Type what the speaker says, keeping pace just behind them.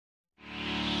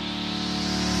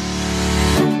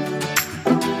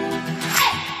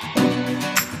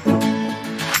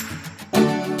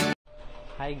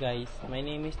Hi guys, my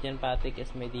name is John Patrick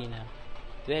S. Medina,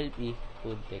 12E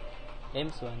Food Tech,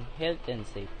 EMS1 Health and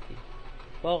Safety.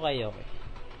 Poka-yoke.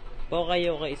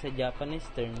 Poka-yoke is a Japanese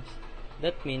term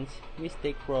that means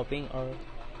mistake proofing or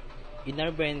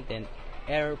inadvertent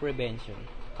error prevention.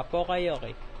 A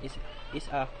poka-yoke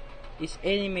is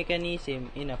any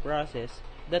mechanism in a process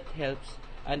that helps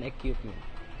an equipment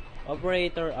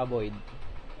operator avoid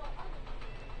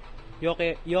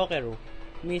yokeru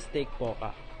mistake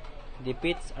poka.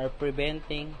 Defeats are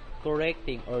preventing,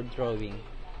 correcting, or drawing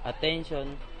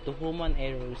attention to human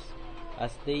errors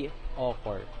as they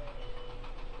occur.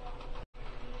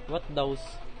 What does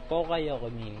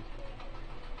Poka-yoke mean?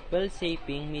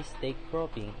 Spell-shaping mistake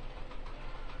proofing,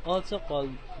 also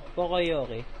called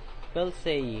Poka-yoke,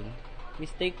 spell-saying,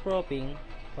 mistake proofing,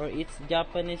 or its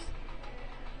Japanese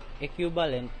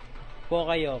equivalent,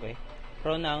 Poka-yoke,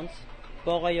 pronounced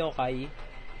Poka-yokai,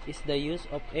 is the use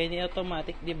of any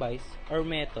automatic device or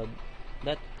method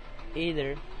that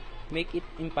either make it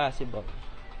impossible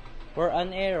for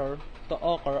an error to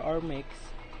occur or makes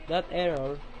that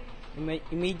error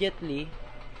immediately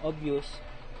obvious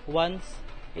once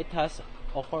it has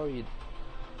occurred.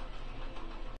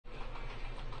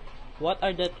 What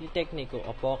are the three techniques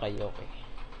of Poka-yoke?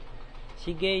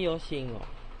 Shigeyo Shingo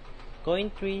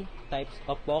coined three types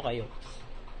of Poka-yokes.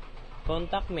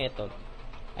 Contact method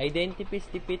identifies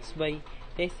defeats by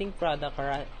testing product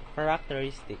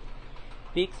characteristic.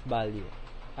 Fixed value,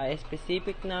 a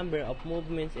specific number of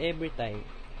movements every time.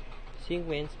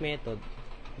 Sequence method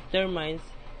determines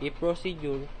if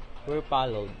procedure were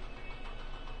followed.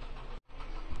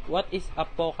 What is a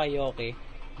Poka-yoke?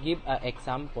 Give an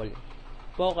example.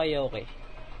 Poka-yoke,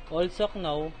 also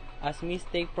known as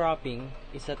mistake proofing,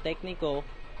 is a technique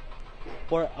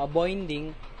for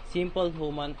avoiding simple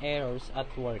human errors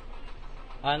at work.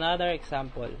 Another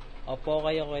example of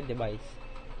Poka-yoke device.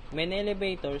 Many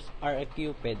elevators are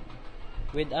equipped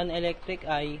with an electric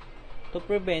eye to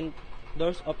prevent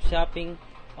doors of shopping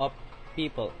of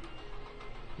people.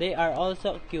 They are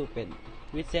also equipped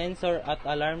with sensor at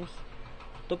alarms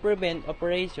to prevent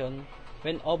operation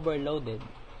when overloaded.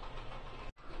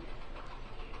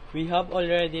 We have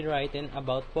already written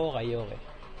about Poka-yoke,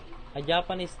 a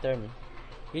Japanese term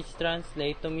which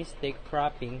translates to mistake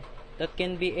proofing that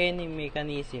can be any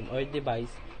mechanism or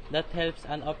device that helps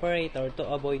an operator to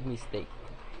avoid mistake.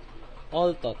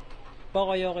 All taught,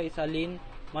 Poka-yoke is a lean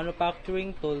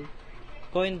manufacturing tool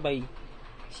coined by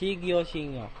Shigeyo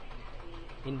Shingo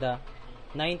in the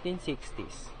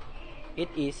 1960s. It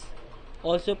is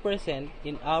also present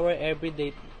in our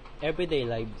everyday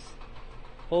lives.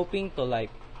 Hoping to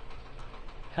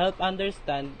help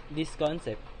understand this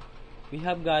concept, we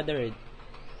have gathered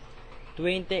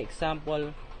 20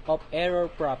 examples of error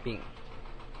proofing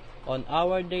on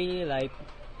our daily life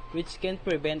which can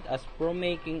prevent us from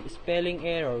making spelling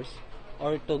errors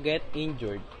or to get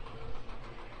injured.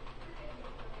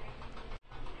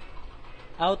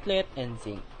 Outlet and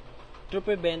sink to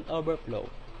prevent overflow.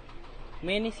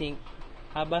 Many sinks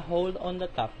have a hole on the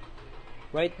top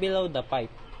right below the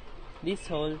pipe. This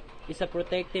hole is a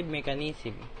protective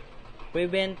mechanism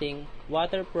preventing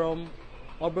water from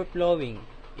overflowing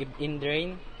if in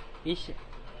drain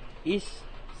is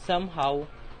somehow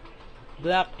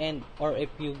blocked and or if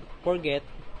you forget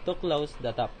to close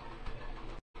the top.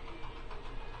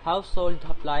 Household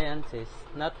appliances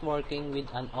not working with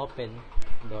an open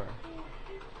door.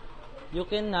 You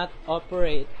cannot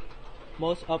operate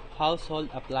most of household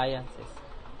appliances,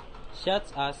 such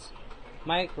as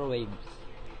microwaves,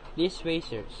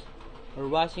 dishwashers, or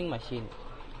washing machine,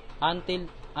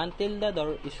 until the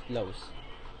door is closed.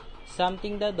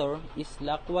 Something the door is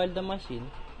locked while the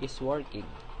machine is working.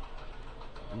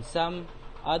 In some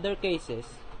other cases,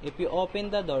 if you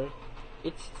open the door,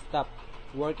 it stops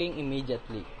working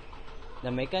immediately.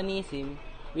 The mechanism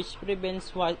which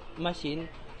prevents machine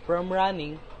from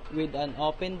running with an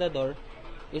open the door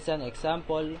is an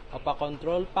example of a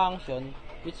control function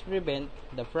which prevents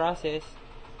the process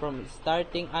from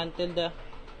starting until the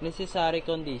necessary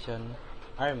conditions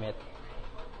are met.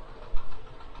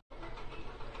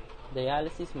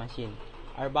 Dialysis machine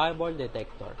are Bible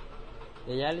detector.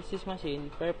 Dialysis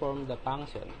machine perform the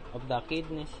function of the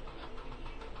kidneys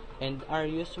and are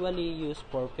usually used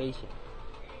for patients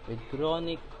with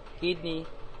chronic kidney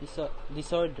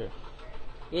disorder.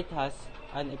 It has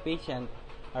an efficient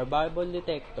Bible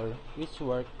detector which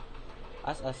works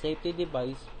as a safety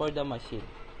device for the machine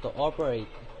to operate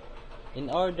in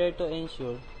order to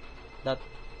ensure that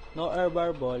no air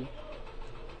bubble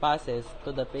passes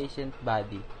to the patient's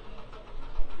body.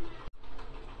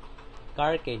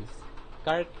 Car case.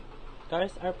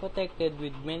 Cars are protected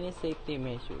with many safety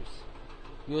measures.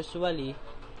 Usually,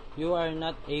 you are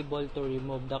not able to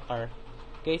remove the car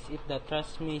case if the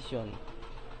transmission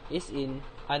is in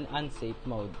an unsafe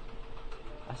mode.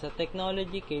 As the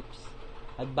technology keeps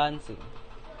advancing,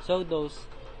 so does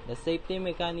the safety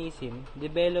mechanism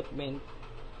development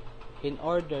in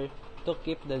order to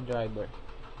keep the driver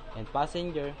and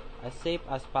passenger as safe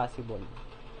as possible.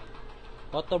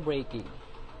 Auto braking,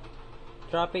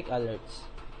 traffic alerts,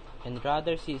 and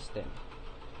radar system,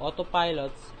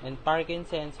 autopilots, and parking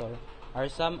sensor are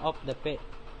some of the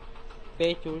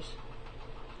features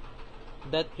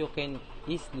that you can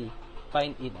easily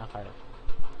find in a car.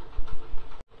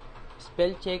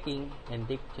 Spell checking and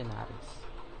dictionaries.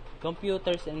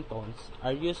 Computers and phones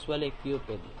are usually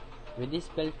equipped with these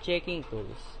spell checking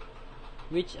tools,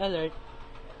 which alert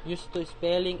you to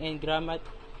spelling and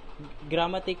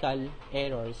grammatical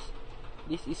errors.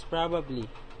 This is probably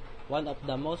one of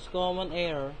the most common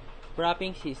error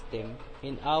proofing system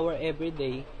in our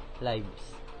everyday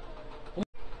lives.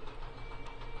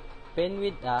 Pen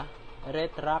with a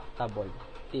retractable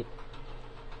tip.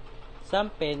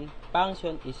 Some pen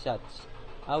function is such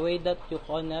a way that you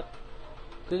cannot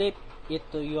clip it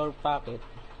to your pocket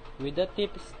with the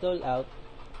tip still out.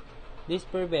 This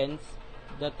prevents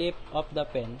the tip of the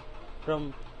pen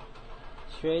from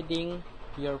shredding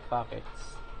your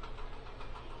pockets.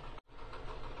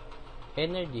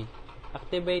 Energy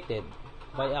activated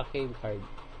by a key card.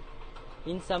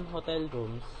 In some hotel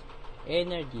rooms,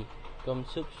 energy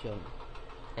consumption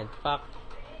and fact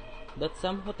that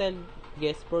some hotel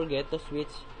guests forget to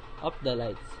switch off the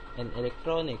lights and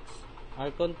electronics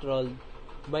are controlled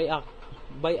by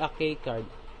a key card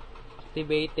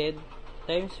activated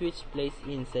time switch placed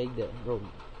inside the room.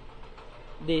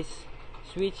 These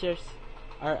switches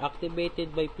are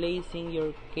activated by placing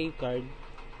your key card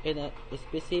in a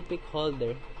specific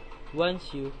holder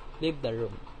once you leave the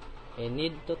room and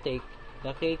need to take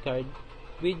the key card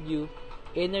with you.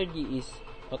 Energy is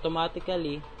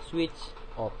automatically switched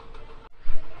off.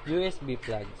 USB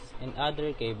plugs and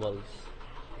other cables.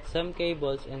 Some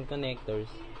cables and connectors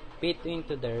fit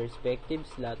into their respective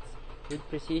slots with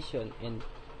precision and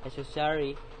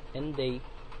accessory, and they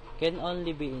can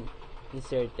only be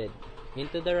inserted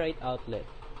into the right outlet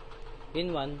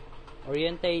in one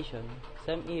orientation.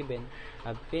 Some even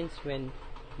have pins when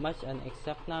match an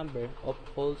exact number of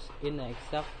holes in an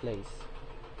exact place.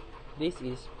 This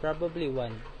is probably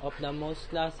one of the most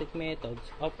classic methods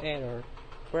of error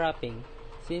proofing,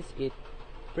 since it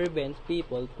prevents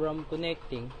people from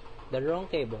connecting the wrong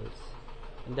cables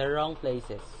in the wrong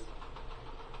places.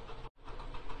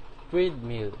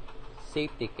 Treadmill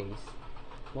safety case.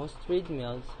 Most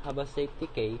treadmills have a safety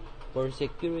key for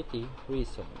security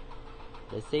reasons.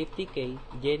 The safety key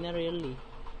generally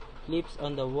clips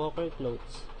on the walker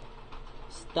clothes,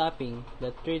 stopping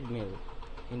the treadmill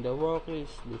in the walker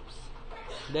slips.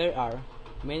 There are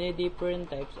many different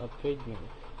types of treadmill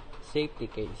safety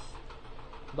keys,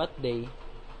 but they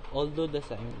all do the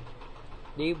same.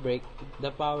 They break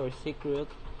the power circuit,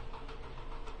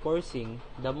 forcing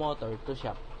the motor to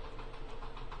shock.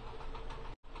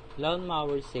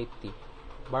 Lawnmower safety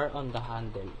bar on the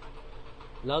handle.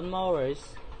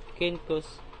 Lawnmowers can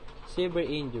cause severe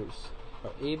injuries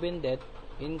or even death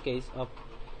in case of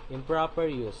improper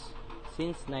use.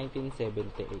 Since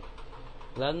 1978,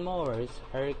 lawnmowers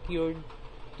are required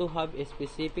to have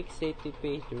specific safety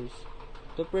features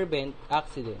to prevent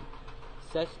accidents,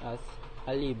 such as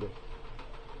a lever,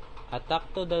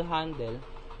 attached to the handle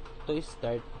to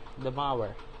start the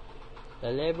mower.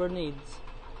 The lever needs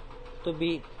to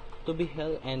be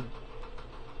held, and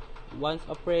once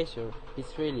a pressure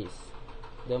is released,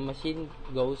 the machine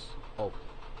goes off.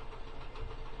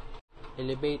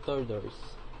 Elevator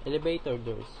doors. Elevator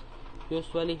doors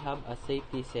usually have a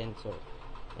safety sensor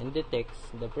and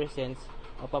detects the presence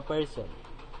of a person,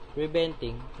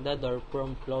 preventing the door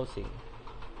from closing.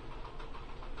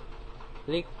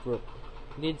 Leak-proof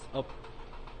lids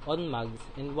on mugs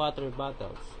and water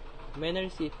bottles. Many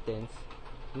recipients,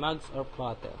 mugs or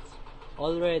bottles,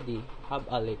 already have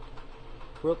a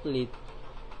leak-proof lid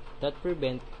that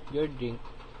prevent your drink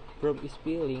from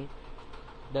spilling.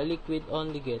 The liquid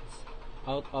only gets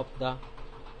out of the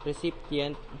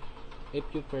recipient if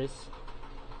you press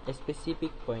a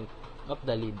specific point of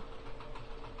the lid.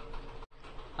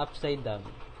 Upside down.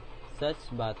 Such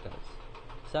bottles.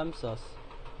 Some sauce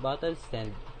bottles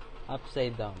stand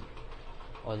upside down.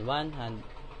 On one hand,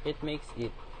 it makes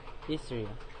it easier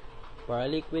for a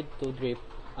liquid to drip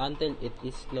until it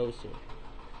is closer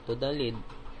to the lid.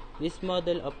 This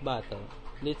model of bottle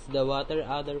lets the water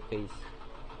other face,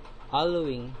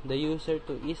 allowing the user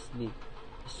to easily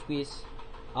squeeze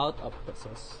out of the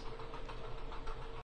sauce.